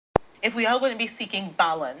if we are going to be seeking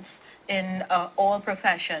balance in all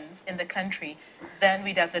professions in the country, then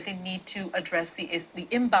we definitely need to address the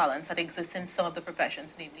imbalance that exists in some of the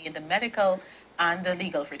professions, namely in the medical and the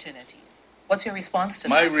legal fraternities. What's your response to that?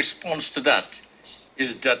 My response to that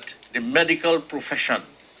is that the medical profession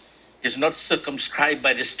is not circumscribed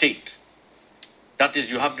by the state. That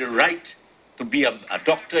is, you have the right to be a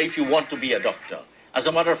doctor if you want to be a doctor. As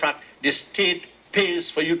a matter of fact, the state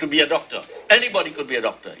pays for you to be a doctor. Anybody could be a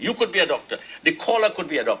doctor. You could be a doctor. The caller could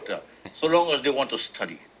be a doctor, so long as they want to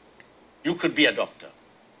study. You could be a doctor.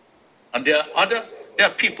 And there are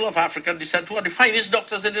people of African descent who are the finest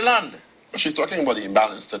doctors in the land. But she's talking about the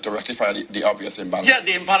imbalance, to rectify the obvious imbalance. Yeah,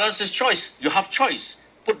 the imbalance is choice. You have choice.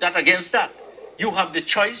 Put that against that. You have the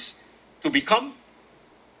choice to become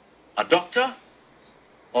a doctor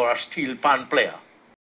or a steel pan player.